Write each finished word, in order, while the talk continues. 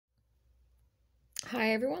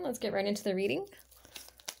Hi everyone, let's get right into the reading.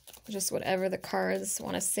 Just whatever the cards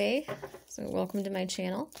want to say. So welcome to my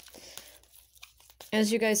channel. As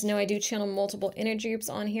you guys know, I do channel multiple energy groups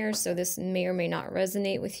on here, so this may or may not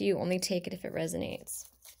resonate with you. Only take it if it resonates.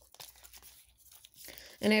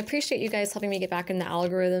 And I appreciate you guys helping me get back in the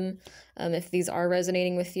algorithm. If these are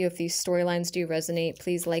resonating with you, if these storylines do resonate,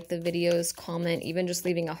 please like the videos, comment, even just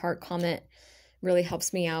leaving a heart comment really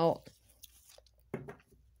helps me out.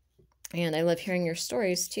 And I love hearing your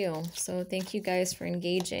stories too. So thank you guys for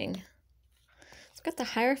engaging. So we've got the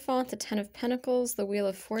Hierophant, the Ten of Pentacles, the Wheel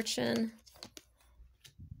of Fortune.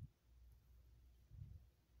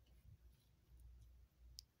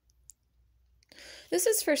 This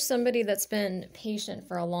is for somebody that's been patient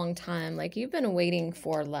for a long time. Like you've been waiting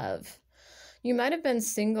for love. You might have been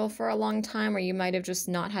single for a long time, or you might have just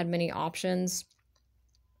not had many options.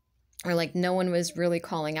 Or like no one was really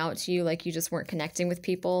calling out to you, like you just weren't connecting with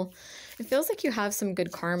people. It feels like you have some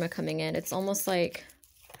good karma coming in. It's almost like,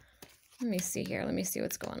 let me see here. Let me see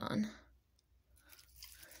what's going on.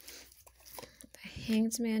 The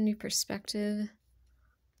Hanged Man, new perspective.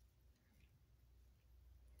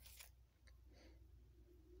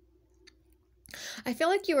 I feel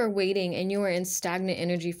like you were waiting and you were in stagnant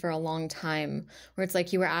energy for a long time, where it's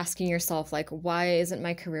like you were asking yourself, like, why isn't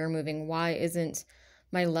my career moving? Why isn't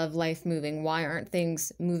my love life moving? Why aren't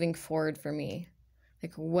things moving forward for me?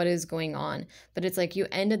 Like, what is going on? But it's like you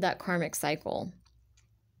ended that karmic cycle.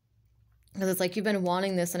 Because it's like you've been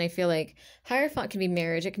wanting this, and I feel like Hierophant can be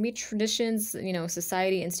marriage. It can be traditions, you know,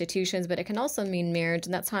 society, institutions, but it can also mean marriage,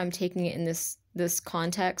 and that's how I'm taking it in this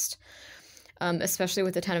context. Especially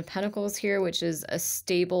with the Ten of Pentacles here, which is a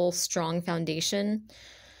stable, strong foundation.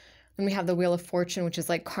 And we have the Wheel of Fortune, which is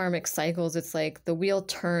like karmic cycles. It's like the wheel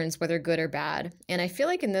turns, whether good or bad. And I feel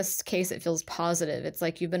like in this case, it feels positive. It's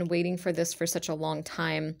like you've been waiting for this for such a long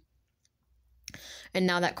time. And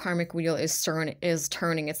now that karmic wheel is turning.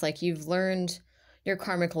 It's like you've learned your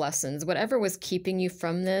karmic lessons. Whatever was keeping you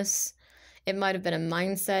from this, it might have been a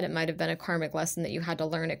mindset. It might have been a karmic lesson that you had to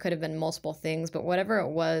learn. It could have been multiple things, but whatever it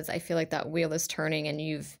was, I feel like that wheel is turning, and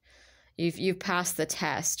you've passed the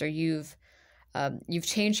test, or you've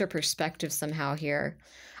changed your perspective somehow here.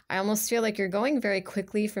 I almost feel like you're going very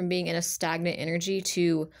quickly from being in a stagnant energy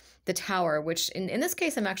to the Tower, which in this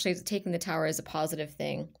case, I'm actually taking the Tower as a positive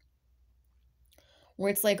thing, where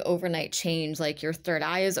it's like overnight change, like your third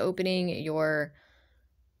eye is opening,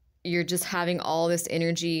 you're just having all this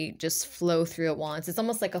energy just flow through at once. It's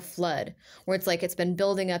almost like a flood, where it's like it's been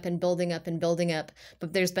building up and building up and building up,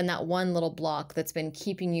 but there's been that one little block that's been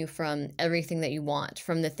keeping you from everything that you want,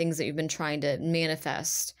 from the things that you've been trying to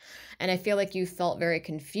manifest. And I feel like you felt very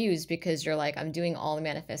confused, because you're like, I'm doing all the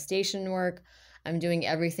manifestation work. I'm doing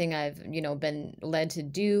everything I've, you know, been led to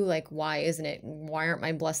do. Like, why aren't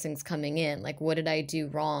my blessings coming in? Like, what did I do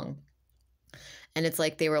wrong? And it's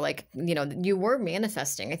like they were like, you know, you were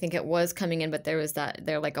manifesting. I think it was coming in, but there was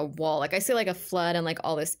like a wall. Like I see like a flood and like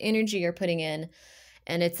all this energy you're putting in.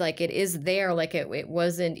 And it's like it is there. Like it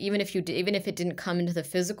wasn't, even if it didn't come into the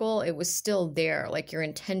physical, it was still there. Like your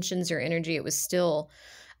intentions, your energy, it was still,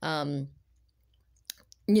 you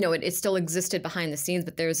know, it still existed behind the scenes,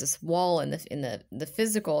 but there's this wall in the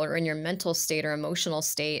physical, or in your mental state or emotional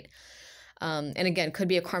state. And again, could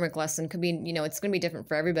be a karmic lesson, could be, you know, it's going to be different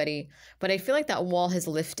for everybody, but I feel like that wall has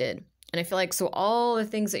lifted. And I feel like, so all the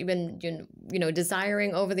things that you've been, you know,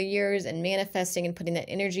 desiring over the years and manifesting and putting that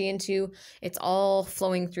energy into, it's all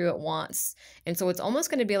flowing through at once. And so it's almost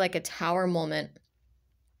going to be like a tower moment,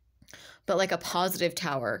 but like a positive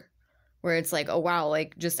tower, where it's like, oh, wow,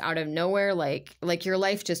 like just out of nowhere, like your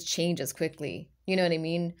life just changes quickly. You know what I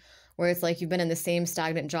mean? Where it's like you've been in the same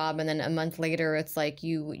stagnant job, and then a month later it's like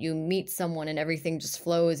you meet someone and everything just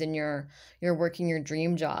flows, and you're working your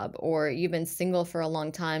dream job. Or you've been single for a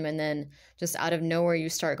long time, and then just out of nowhere you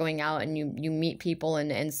start going out and you meet people,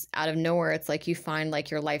 and out of nowhere it's like you find like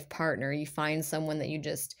your life partner. You find someone that you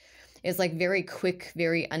just, is like very quick,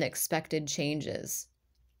 very unexpected changes.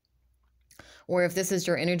 Or if this is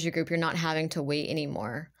your energy group, you're not having to wait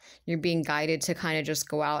anymore. You're being guided to kind of just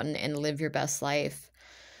go out and live your best life.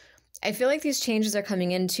 I feel like these changes are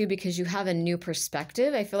coming in too because you have a new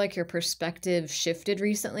perspective. I feel like your perspective shifted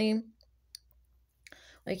recently.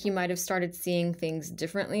 Like you might have started seeing things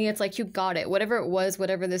differently. It's like you got it. Whatever it was,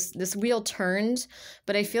 whatever this wheel turned,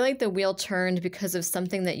 but I feel like the wheel turned because of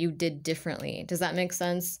something that you did differently. Does that make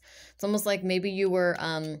sense? It's almost like maybe you were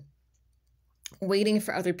waiting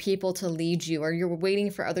for other people to lead you, or you're waiting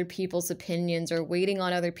for other people's opinions, or waiting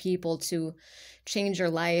on other people to change your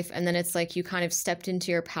life. And then it's like you kind of stepped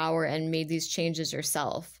into your power and made these changes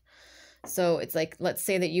yourself. So it's like, let's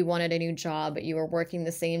say that you wanted a new job, but you were working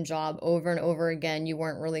the same job over and over again. You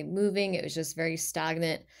weren't really moving. It was just very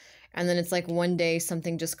stagnant. And then it's like one day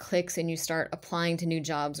something just clicks and you start applying to new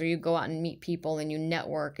jobs, or you go out and meet people and you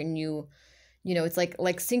network and you know, it's like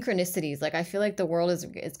synchronicities. Like I feel like the world is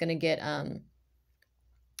going to get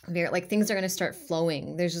very, like things are going to start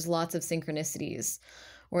flowing. There's just lots of synchronicities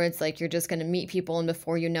where it's like you're just going to meet people, and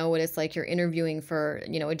before you know it, it's like you're interviewing for,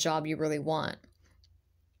 you know, a job you really want.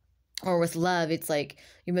 Or with love, it's like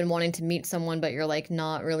you've been wanting to meet someone, but you're like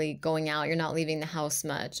not really going out, you're not leaving the house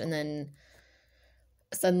much, and then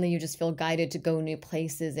suddenly you just feel guided to go new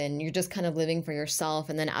places, and you're just kind of living for yourself.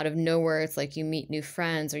 And then out of nowhere, it's like you meet new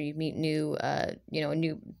friends, or you meet new you know, a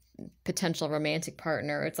new potential romantic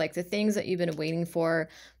partner. It's like the things that you've been waiting for: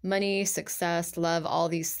 money, success, love, all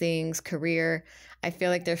these things, career. I feel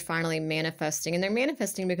like they're finally manifesting, and they're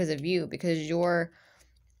manifesting because of you, because you're,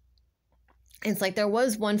 it's like there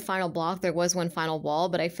was one final block, there was one final wall,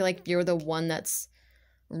 but I feel like you're the one that's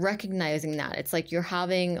recognizing that. It's like you're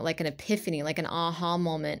having like an epiphany, like an aha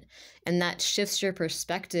moment, and that shifts your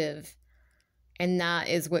perspective, and that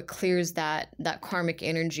is what clears that karmic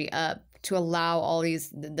energy up to allow all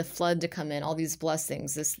these, the flood to come in, all these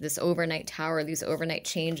blessings, this overnight tower, these overnight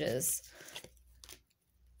changes.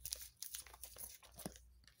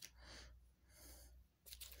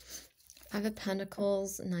 Five of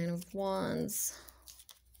Pentacles, Nine of Wands,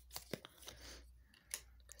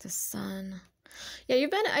 the Sun. Yeah,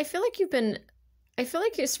 I feel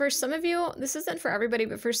like for some of you, this isn't for everybody,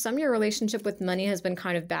 but for some, your relationship with money has been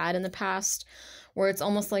kind of bad in the past, where it's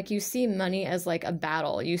almost like you see money as like a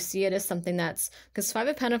battle. You see it as something that's, because Five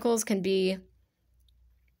of Pentacles can be,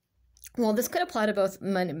 well, this could apply to both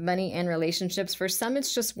money and relationships. For some,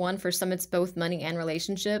 it's just one. For some, it's both money and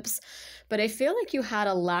relationships. But I feel like you had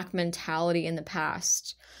a lack mentality in the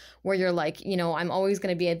past, where you're like, you know, I'm always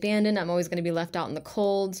going to be abandoned. I'm always going to be left out in the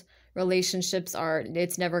cold. Relationships are,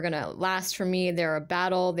 it's never going to last for me. They're a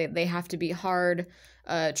battle. They have to be hard.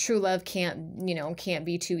 True love can't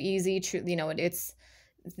be too easy. True, you know, it's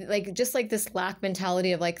like just like this lack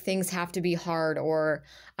mentality of like things have to be hard, or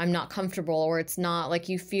I'm not comfortable, or it's not, like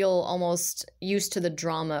you feel almost used to the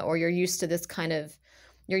drama, or you're used to this kind of,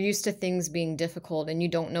 you're used to things being difficult, and you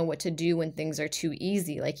don't know what to do when things are too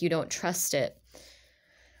easy, like you don't trust it.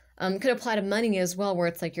 Could apply to money as well, where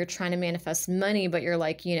it's like you're trying to manifest money, but you're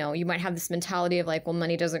like, you know, you might have this mentality of like, well,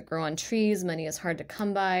 money doesn't grow on trees, money is hard to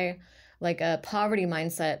come by, like a poverty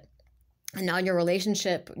mindset. And now your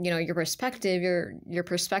relationship, you know, your perspective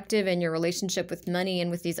and your relationship with money and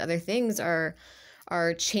with these other things are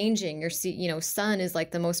changing. You know, Sun is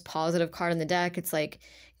like the most positive card in the deck. It's like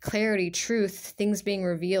clarity, truth, things being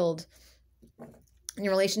revealed. And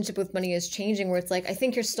your relationship with money is changing, where it's like, I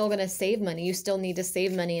think you're still going to save money. You still need to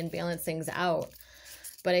save money and balance things out.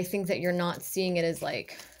 But I think that you're not seeing it as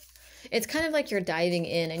like, it's kind of like you're diving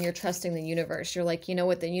in and you're trusting the universe. You're like, you know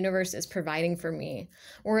what, the universe is providing for me.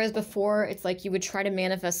 Whereas before, it's like you would try to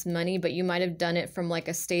manifest money, but you might have done it from like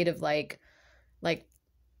a state of like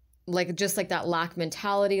just like that lack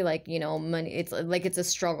mentality, like, you know, money, it's like it's a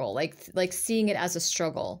struggle, like seeing it as a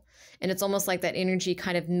struggle. And it's almost like that energy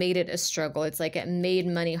kind of made it a struggle. It's like it made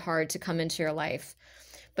money hard to come into your life.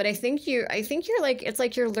 But I think you're like, it's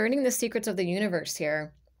like you're learning the secrets of the universe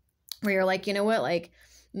here, where you're like, you know what, like,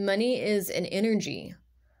 money is an energy.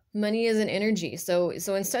 Money is an energy. So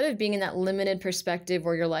instead of being in that limited perspective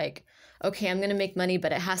where you're like, okay, I'm going to make money,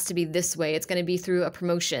 but it has to be this way. It's going to be through a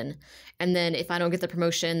promotion. And then if I don't get the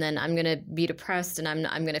promotion, then I'm going to be depressed, and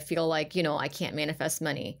I'm going to feel like, you know, I can't manifest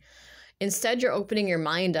money. Instead, you're opening your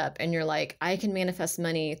mind up, and you're like, I can manifest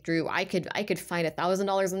money through, I could find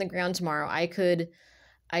 $1,000 on the ground tomorrow. I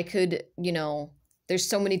could, you know, there's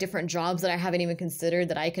so many different jobs that I haven't even considered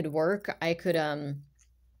that I could work. I could,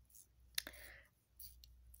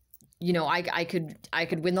 you know, I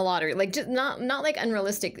could win the lottery. Like, just not like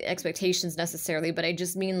unrealistic expectations necessarily, but I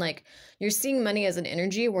just mean like you're seeing money as an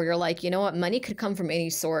energy where you're like, you know what, money could come from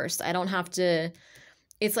any source. I don't have to,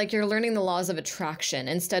 it's like you're learning the laws of attraction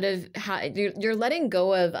instead of you're letting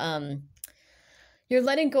go of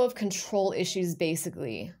control issues,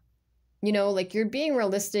 basically. You know, like you're being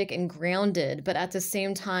realistic and grounded, but at the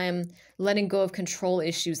same time, letting go of control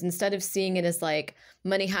issues instead of seeing it as like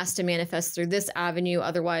money has to manifest through this avenue.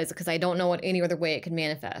 Otherwise, because I don't know what any other way it could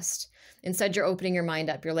manifest. Instead, you're opening your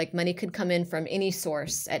mind up. You're like, money could come in from any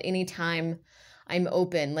source at any time. I'm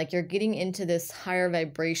open. Like you're getting into this higher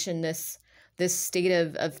vibration, this state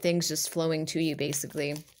of things just flowing to you,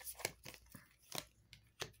 basically.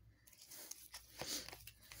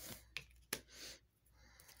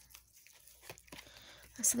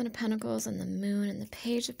 Seven of Pentacles and the Moon and the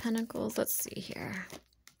Page of Pentacles. Let's see here.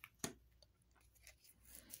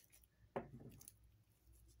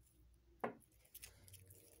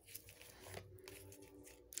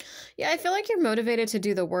 Yeah, I feel like you're motivated to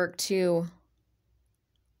do the work too.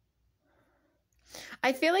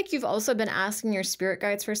 I feel like you've also been asking your spirit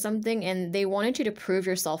guides for something and they wanted you to prove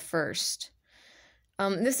yourself first.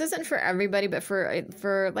 This isn't for everybody, but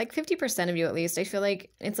for like 50% of you at least, I feel like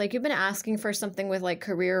it's like you've been asking for something with like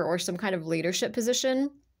career or some kind of leadership position.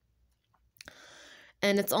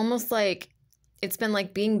 And it's almost like it's been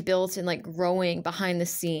like being built and like growing behind the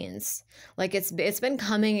scenes. Like it's been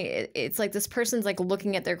coming. It's like this person's like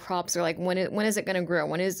looking at their crops. Or like when is it going to grow?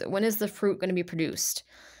 When is the fruit going to be produced?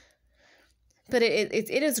 But it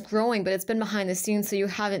is growing, but it's been behind the scenes, so you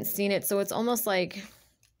haven't seen it. So it's almost like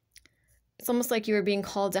you were being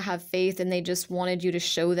called to have faith, and they just wanted you to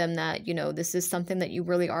show them that, you know, this is something that you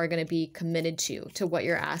really are going to be committed to what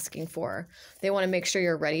you're asking for. They want to make sure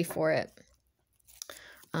you're ready for it.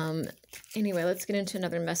 Anyway, let's get into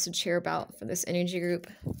another message here for this energy group.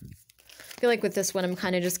 I feel like with this one, I'm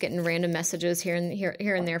kind of just getting random messages here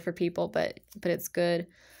and there for people, but it's good.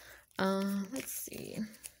 Let's see.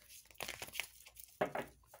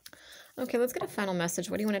 Okay, let's get a final message.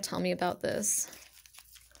 What do you want to tell me about this?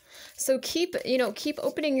 So keep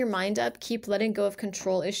opening your mind up, keep letting go of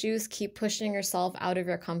control issues, keep pushing yourself out of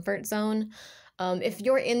your comfort zone. If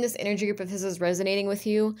you're in this energy group, if this is resonating with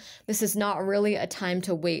you, this is not really a time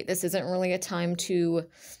to wait. This isn't a time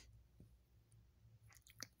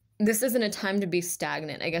to be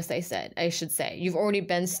stagnant, I guess I should say. You've already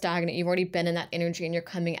been stagnant. You've already been in that energy and you're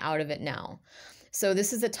coming out of it now. So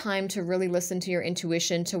this is a time to really listen to your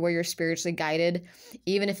intuition, to where you're spiritually guided,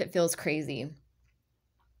 even if it feels crazy.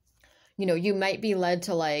 You know, you might be led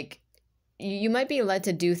to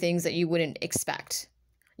do things that you wouldn't expect.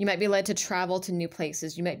 You might be led to travel to new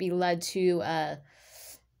places. You might be led to, I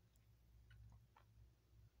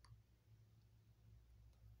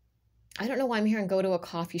don't know why I'm hearing go to a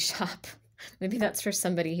coffee shop. Maybe that's for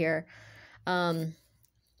somebody here.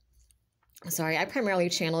 Sorry, I primarily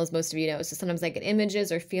channel, as most of you know, so sometimes I get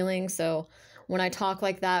images or feelings. So when I talk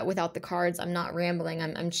like that without the cards, I'm not rambling.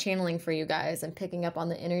 I'm channeling for you guys. I'm picking up on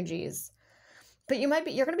the energies. But you're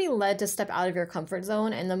going to be led to step out of your comfort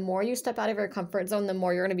zone. And the more you step out of your comfort zone, the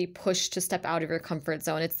more you're going to be pushed to step out of your comfort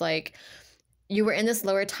zone. It's like you were in this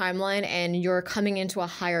lower timeline and you're coming into a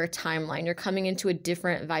higher timeline. You're coming into a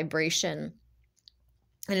different vibration.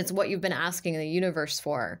 And it's what you've been asking the universe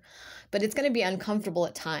for. But it's going to be uncomfortable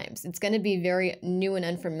at times. It's going to be very new and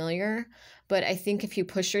unfamiliar. But I think if you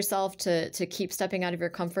push yourself to keep stepping out of your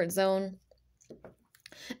comfort zone,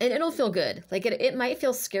 and it'll feel good. Like it might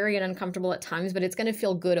feel scary and uncomfortable at times, but it's going to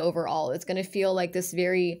feel good overall. It's going to feel like this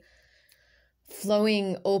very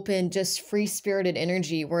flowing, open, just free-spirited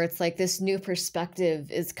energy where it's like this new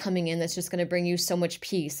perspective is coming in that's just going to bring you so much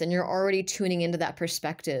peace. And you're already tuning into that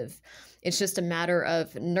perspective. It's just a matter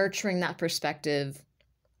of nurturing that perspective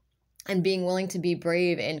and being willing to be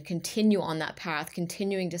brave and continue on that path,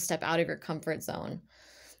 continuing to step out of your comfort zone,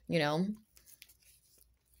 you know?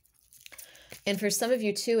 And for some of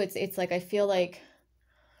you too, it's like I feel like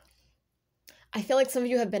some of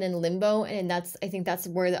you have been in limbo, and I think that's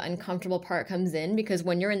where the uncomfortable part comes in, because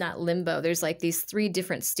when you're in that limbo, there's like these three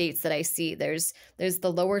different states that I see. There's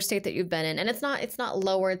the lower state that you've been in, and it's not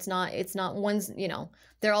lower, it's not one's, you know,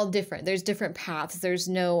 they're all different. There's different paths. There's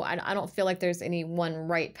no, I don't feel like there's any one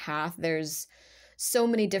right path. There's so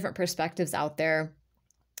many different perspectives out there.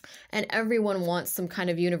 And everyone wants some kind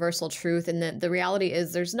of universal truth. And the reality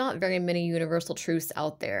is there's not very many universal truths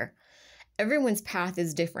out there. Everyone's path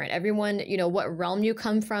is different. Everyone, you know, what realm you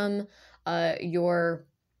come from, your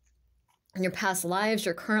past lives,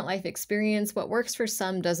 your current life experience, what works for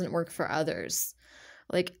some doesn't work for others.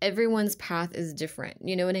 Like everyone's path is different.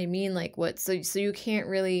 You know what I mean? Like so you can't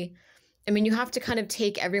really, I mean, you have to kind of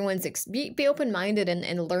take everyone's, be open-minded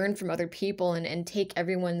and learn from other people and take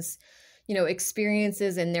everyone's, you know,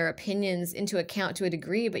 experiences and their opinions into account to a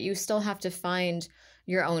degree, but you still have to find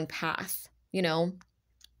your own path, you know?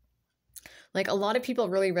 Like a lot of people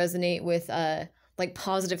really resonate with like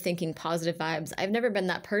positive thinking, positive vibes. I've never been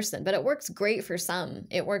that person, but it works great for some.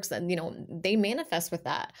 It works, you know, they manifest with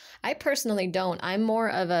that. I personally don't. I'm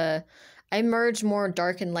more of I merge more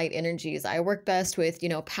dark and light energies. I work best with, you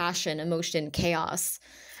know, passion, emotion, chaos.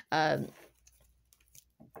 I'm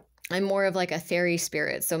more of like a fairy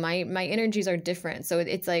spirit. So my energies are different. So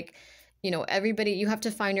it's like, you know, everybody, you have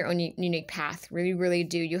to find your own unique path. Really, really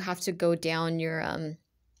do. You have to go down your,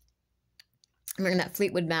 remember that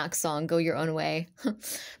Fleetwood Mac song, Go Your Own Way.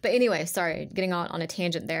 But anyway, sorry, getting on a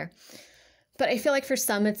tangent there. But I feel like for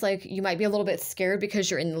some, it's like you might be a little bit scared because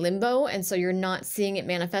you're in limbo. And so you're not seeing it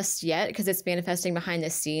manifest yet because it's manifesting behind the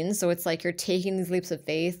scenes. So it's like you're taking these leaps of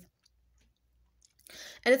faith.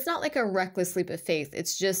 And it's not like a reckless leap of faith.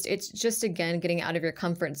 It's just again getting out of your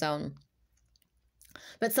comfort zone.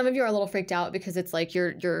 But some of you are a little freaked out because it's like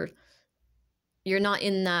you're not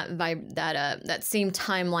in that vibe, that same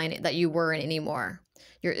timeline that you were in anymore.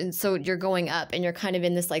 So you're going up and you're kind of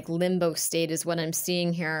in this like limbo state is what I'm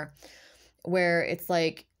seeing here, where it's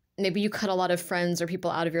like maybe you cut a lot of friends or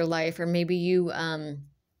people out of your life, or maybe you're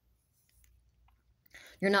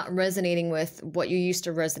not resonating with what you used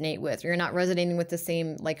to resonate with, or you're not resonating with the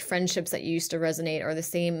same like friendships that you used to resonate, or the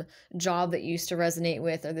same job that you used to resonate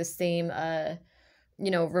with, or the same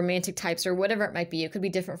romantic types, or whatever it might be. It could be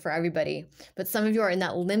different for everybody. But some of you are in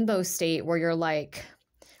that limbo state where you're like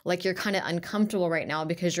you're kind of uncomfortable right now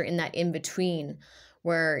because you're in that in between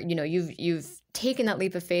where, you've taken that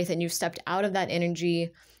leap of faith and you've stepped out of that energy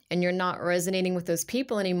and you're not resonating with those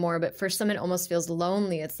people anymore. But for some, it almost feels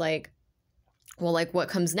lonely. It's like, well, like what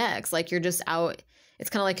comes next? Like you're just out. It's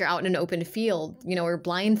kind of like you're out in an open field, or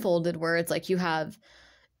blindfolded, where it's like you have,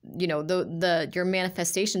 your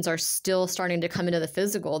manifestations are still starting to come into the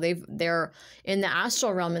physical. They're in the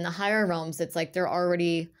astral realm, in the higher realms. It's like they're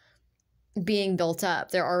already being built up.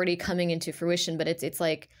 They're already coming into fruition. But it's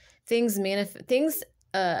like things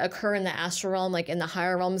occur in the astral realm, like in the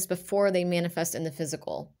higher realms, before they manifest in the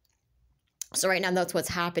physical. So right now, that's what's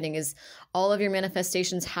happening, is all of your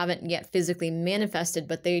manifestations haven't yet physically manifested,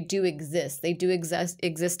 but they do exist. They do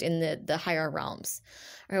exist in the higher realms.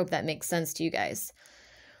 I hope that makes sense to you guys.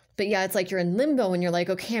 But yeah, it's like you're in limbo and you're like,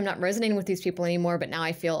 okay, I'm not resonating with these people anymore, but now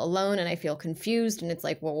I feel alone and I feel confused. And it's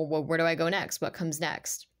like, well, where do I go next? What comes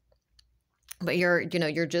next? But you're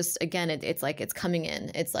just, again, it's like it's coming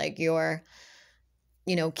in. It's like you're,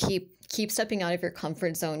 keep stepping out of your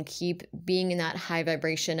comfort zone. Keep being in that high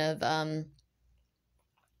vibration of,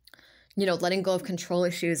 letting go of control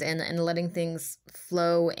issues and letting things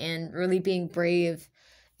flow and really being brave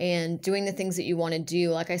and doing the things that you want to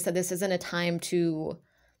do. Like I said, this isn't a time to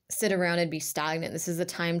sit around and be stagnant. This is a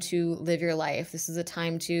time to live your life. This is a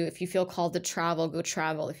time to, if you feel called to travel, go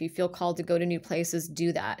travel. If you feel called to go to new places,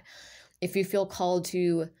 do that. If you feel called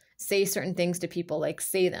to say certain things to people, like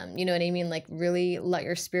say them, you know what I mean? Like really let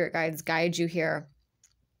your spirit guides guide you here.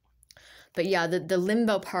 But yeah, the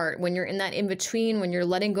limbo part, when you're in that in-between, when you're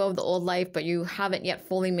letting go of the old life, but you haven't yet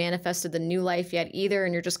fully manifested the new life yet either,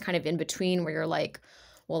 and you're just kind of in between where you're like,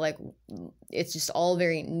 well, like, it's just all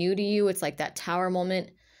very new to you. It's like that tower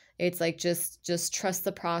moment. It's like, just trust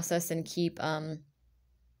the process and keep, again,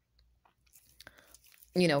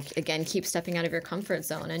 keep stepping out of your comfort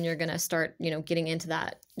zone, and you're going to start, getting into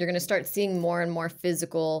that. You're going to start seeing more and more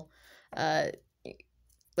physical,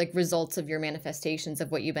 like results of your manifestations of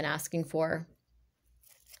what you've been asking for.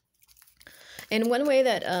 And one way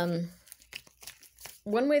that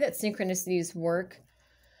synchronicities work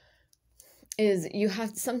is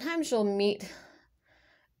sometimes you'll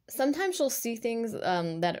see things, how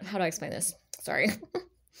do I explain this? Sorry.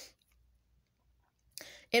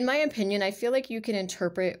 In my opinion, I feel like you can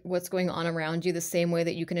interpret what's going on around you the same way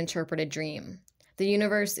that you can interpret a dream.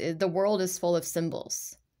 The world is full of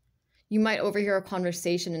symbols. You might overhear a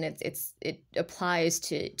conversation and it applies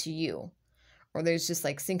to you. Or there's just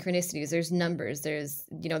like synchronicities, there's numbers, there's,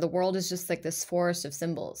 the world is just like this forest of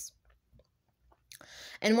symbols.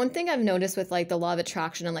 And one thing I've noticed with like the law of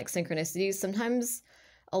attraction and like synchronicities,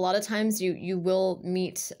 a lot of times you will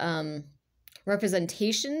meet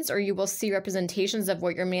representations, or you will see representations of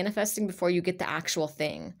what you're manifesting before you get the actual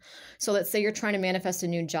thing. So let's say you're trying to manifest a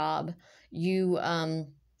new job. You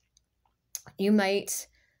might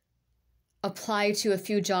apply to a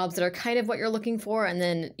few jobs that are kind of what you're looking for, and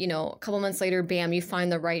then, a couple months later, bam, you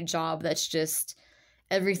find the right job that's just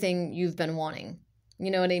everything you've been wanting. You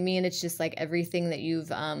know what I mean? It's just like everything that you've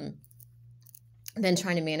been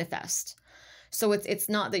trying to manifest. So it's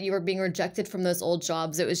not that you were being rejected from those old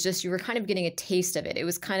jobs. It was just you were kind of getting a taste of it. It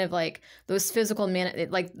was kind of like those physical,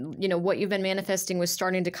 what you've been manifesting was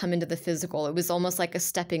starting to come into the physical. It was almost like a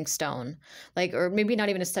stepping stone, or maybe not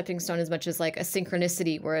even a stepping stone as much as like a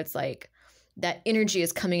synchronicity, where it's like that energy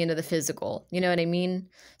is coming into the physical. You know what I mean?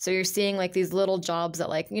 So you're seeing like these little jobs that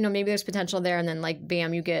like, maybe there's potential there, and then like,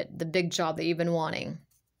 bam, you get the big job that you've been wanting.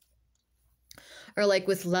 Or like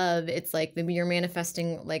with love, it's like maybe you're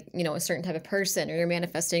manifesting like, a certain type of person, or you're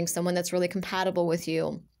manifesting someone that's really compatible with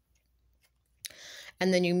you.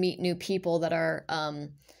 And then you meet new people that are,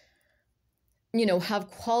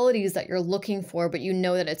 have qualities that you're looking for, but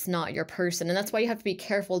that it's not your person. And that's why you have to be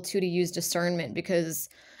careful too, to use discernment, because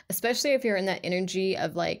especially if you're in that energy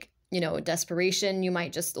of like, desperation, you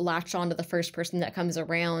might just latch on to the first person that comes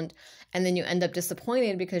around, and then you end up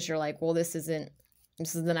disappointed because you're like, well, this isn't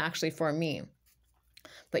actually for me.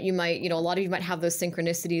 But you might, a lot of you might have those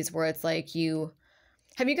synchronicities where it's like you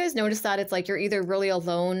Have you guys noticed that it's like you're either really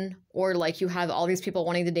alone or like you have all these people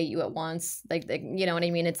wanting to date you at once? Like, you know what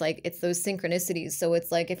I mean? It's like, it's those synchronicities. So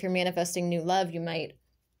it's like if you're manifesting new love, you might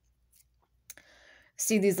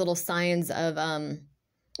see these little signs of,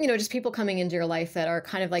 you know, just people coming into your life that are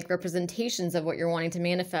kind of like representations of what you're wanting to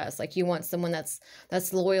manifest. Like you want someone that's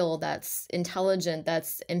loyal, that's intelligent,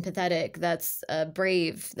 that's empathetic, that's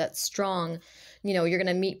brave, that's strong. You know, you're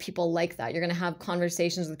going to meet people like that. You're going to have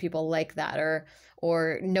conversations with people like that,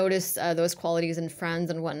 or notice those qualities in friends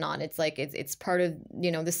and whatnot. It's like, it's part of,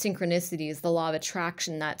 you know, the synchronicities, the law of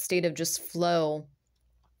attraction, that state of just flow,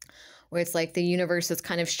 where it's like the universe is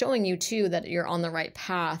kind of showing you too that you're on the right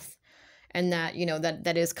path, and that, you know,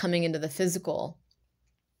 that is coming into the physical.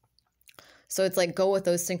 So it's like, go with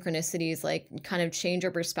those synchronicities, like kind of change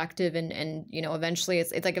your perspective, and you know, eventually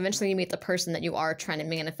it's like eventually you meet the person that you are trying to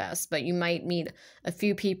manifest, but you might meet a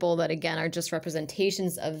few people that again are just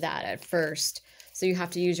representations of that at first. So you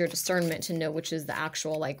have to use your discernment to know which is the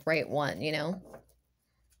actual like right one, you know?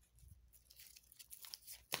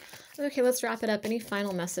 Okay, let's wrap it up. Any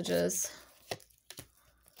final messages?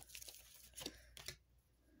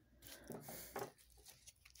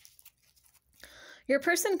 Your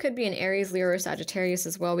person could be an Aries, Leo, or Sagittarius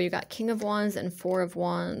as well. We've got King of Wands and Four of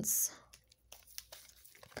Wands.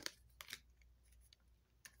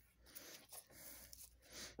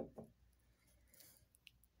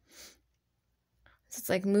 It's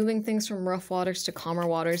like moving things from rough waters to calmer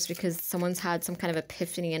waters because someone's had some kind of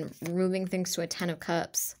epiphany, and moving things to a Ten of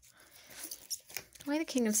Cups. Why the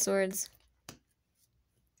King of Swords?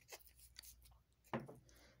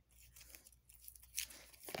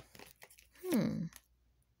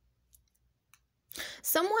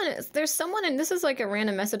 There's someone, and this is like a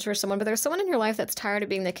random message for someone, but there's someone in your life that's tired of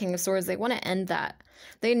being the King of Swords. They want to end that.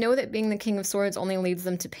 They know that being the King of Swords only leads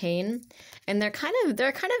them to pain, and they're kind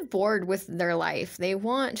of bored with their life. They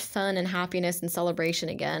want fun and happiness and celebration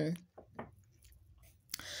again.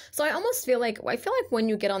 So I feel like when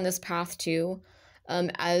you get on this path too,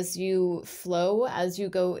 as you flow, as you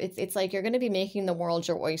go, it's like you're going to be making the world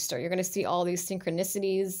your oyster. You're going to see all these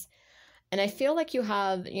synchronicities. And I feel like you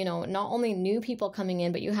have, you know, not only new people coming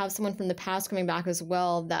in, but you have someone from the past coming back as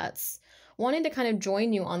well that's wanting to kind of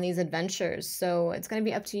join you on these adventures. So it's going to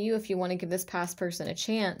be up to you if you want to give this past person a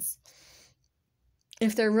chance.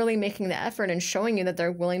 If they're really making the effort and showing you that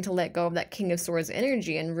they're willing to let go of that King of Swords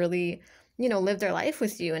energy and really, you know, live their life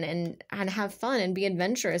with you and have fun and be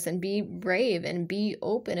adventurous and be brave and be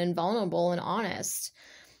open and vulnerable and honest.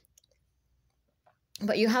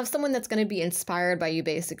 But you have someone that's going to be inspired by you,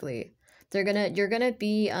 basically. You're gonna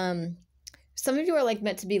be, some of you are like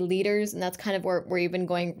meant to be leaders, and that's kind of where you've been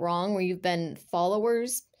going wrong, where you've been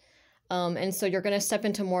followers. And so you're gonna step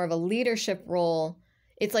into more of a leadership role.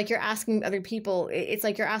 It's like you're asking other people,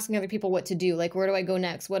 what to do. Like, where do I go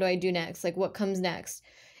next? What do I do next? Like, what comes next?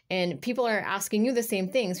 And people are asking you the same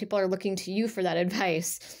things. People are looking to you for that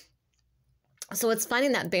advice. So it's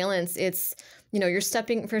finding that balance. It's, you know,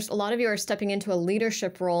 a lot of you are stepping into a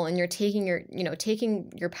leadership role, and you're taking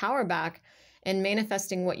your power back and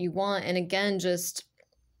manifesting what you want. And again, it's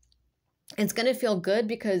going to feel good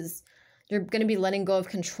because you're going to be letting go of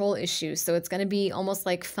control issues. So it's going to be almost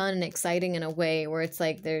like fun and exciting in a way where it's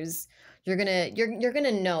like you're going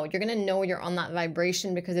to know you're on that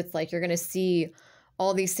vibration, because it's like you're going to see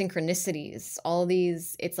all these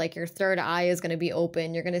synchronicities, it's like your third eye is going to be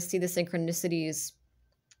open. You're going to see the synchronicities.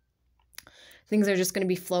 Things are just going to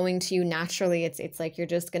be flowing to you naturally. It's like you're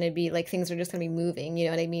just going to be like, things are just going to be moving. You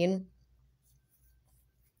know what I mean?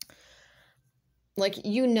 Like,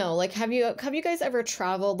 you know, like, have you guys ever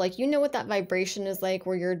traveled? Like, you know what that vibration is like,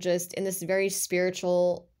 where you're just in this very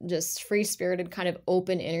spiritual, just free-spirited kind of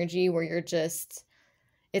open energy, where you're just,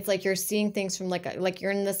 it's like you're seeing things from like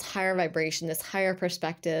you're in this higher vibration, this higher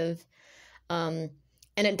perspective. And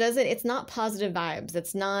it's not positive vibes.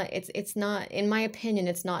 It's not, in my opinion,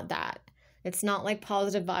 it's not that. It's not like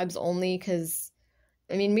positive vibes only, because,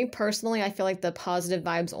 I mean, me personally, I feel like the positive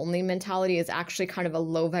vibes only mentality is actually kind of a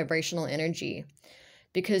low vibrational energy,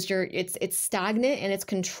 because it's stagnant and it's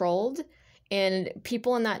controlled, and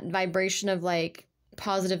people in that vibration of like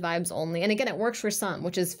positive vibes only. And again, it works for some,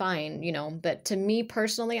 which is fine, you know, but to me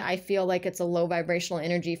personally, I feel like it's a low vibrational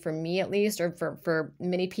energy for me, at least, or for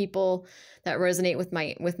many people that resonate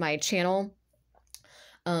with my channel.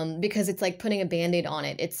 Because it's like putting a Band-Aid on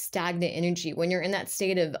it. It's stagnant energy. When you're in that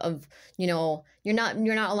state of, you know, you're not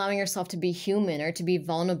allowing yourself to be human or to be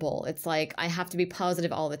vulnerable. It's like, I have to be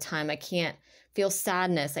positive all the time. I can't feel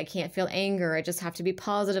sadness. I can't feel anger. I just have to be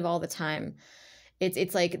positive all the time.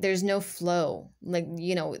 It's like there's no flow. Like,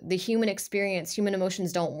 you know, the human experience, human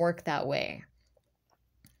emotions don't work that way.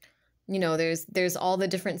 You know, there's all the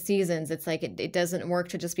different seasons. It's like it doesn't work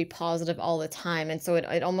to just be positive all the time. And so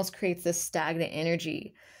it almost creates this stagnant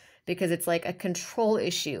energy because it's like a control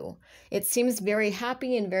issue. It seems very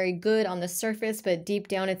happy and very good on the surface, but deep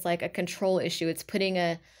down it's like a control issue. It's putting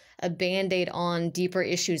a band-aid on deeper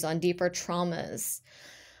issues, on deeper traumas.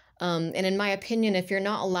 And in my opinion, if you're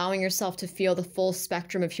not allowing yourself to feel the full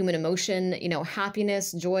spectrum of human emotion, you know,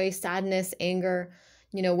 happiness, joy, sadness, anger,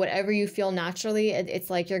 you know, whatever you feel naturally, it's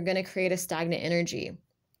like you're going to create a stagnant energy.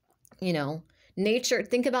 You know, nature,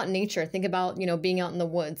 think about nature, think about, you know, being out in the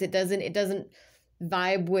woods. It doesn't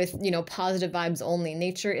vibe with, you know, positive vibes only.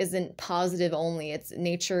 Nature isn't positive only.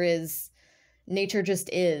 Nature just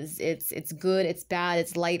is. It's good, it's bad,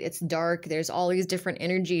 it's light, it's dark. There's all these different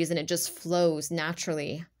energies and it just flows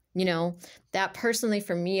naturally. You know, that personally,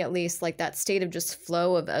 for me at least, like that state of just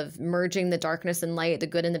flow of merging the darkness and light, the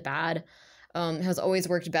good and the bad, has always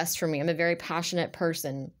worked best for me. I'm a very passionate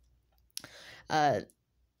person.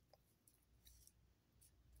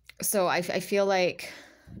 So I feel like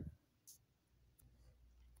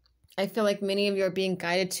many of you are being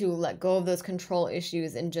guided to let go of those control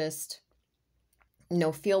issues and just, you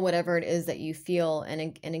know, feel whatever it is that you feel.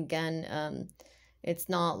 And again, it's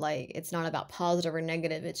not about positive or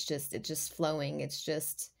negative. It's just flowing. It's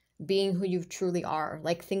just being who you truly are.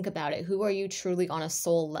 Like, think about it. Who are you truly on a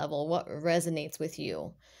soul level? What resonates with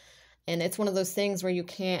you? And it's one of those things where you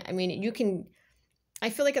can't, I mean, you can,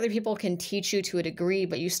 I feel like other people can teach you to a degree,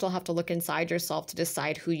 but you still have to look inside yourself to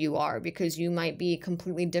decide who you are, because you might be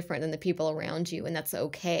completely different than the people around you, and that's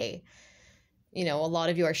okay. You know, a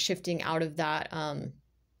lot of you are shifting out of that.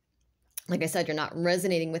 Like I said, you're not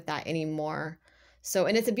resonating with that anymore. So,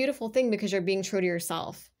 and it's a beautiful thing because you're being true to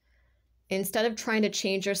yourself. Instead of trying to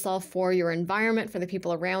change yourself for your environment, for the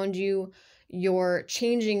people around you, you're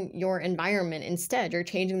changing your environment instead. You're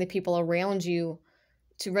changing the people around you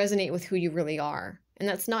to resonate with who you really are. And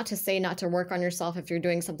that's not to say not to work on yourself if you're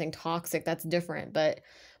doing something toxic. That's different. But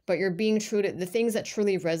you're being true to the things that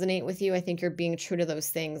truly resonate with you. I think you're being true to those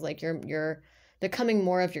things. Like you're becoming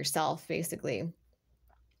more of yourself, basically.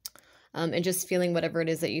 And just feeling whatever it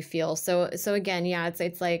is that you feel. So again, yeah,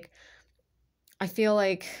 it's like, I feel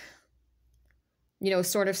like, you know,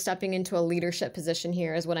 sort of stepping into a leadership position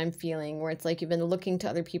here is what I'm feeling, where it's like you've been looking to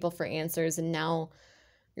other people for answers and now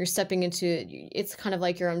you're stepping into, it's kind of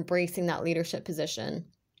like you're embracing that leadership position.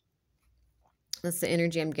 That's the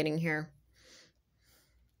energy I'm getting here.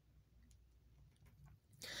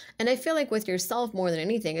 And I feel like with yourself more than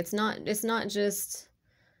anything, it's not just,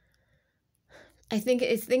 I think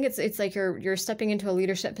it's like you're stepping into a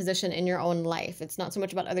leadership position in your own life. It's not so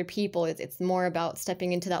much about other people. It's more about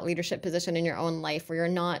stepping into that leadership position in your own life, where you're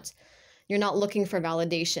not looking for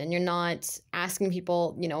validation. You're not asking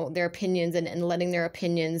people, you know, their opinions and letting their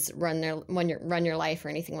opinions run your life or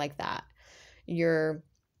anything like that. You're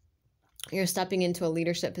stepping into a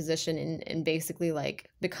leadership position and basically like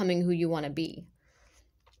becoming who you want to be.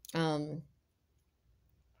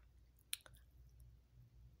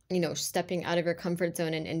 You know, stepping out of your comfort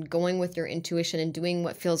zone and going with your intuition and doing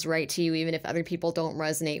what feels right to you, even if other people don't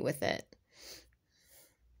resonate with it.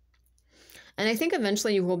 And I think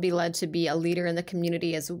eventually you will be led to be a leader in the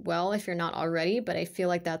community as well, if you're not already. But I feel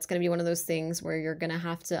like that's going to be one of those things where you're going to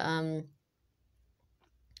have to,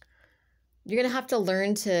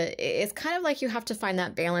 learn to, it's kind of like you have to find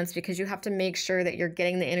that balance, because you have to make sure that you're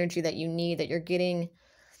getting the energy that you need, that you're getting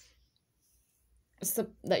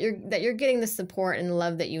the support and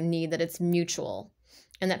love that you need, that it's mutual,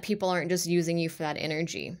 and that people aren't just using you for that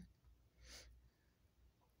energy.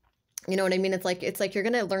 You know what I mean? It's like you're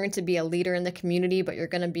going to learn to be a leader in the community, but you're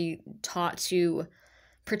going to be taught to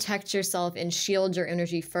protect yourself and shield your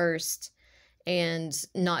energy first, and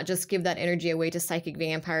not just give that energy away to psychic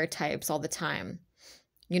vampire types all the time.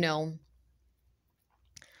 You know,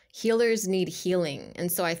 healers need healing.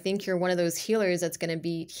 And so I think you're one of those healers that's going to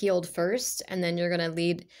be healed first, and then you're going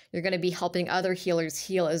to be helping other healers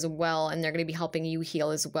heal as well, and they're going to be helping you heal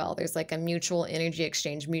as well. There's like a mutual energy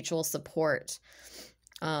exchange, mutual support.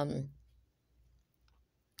 I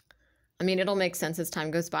mean, it'll make sense as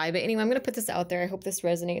time goes by. But anyway, I'm going to put this out there. I hope this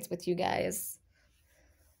resonates with you guys.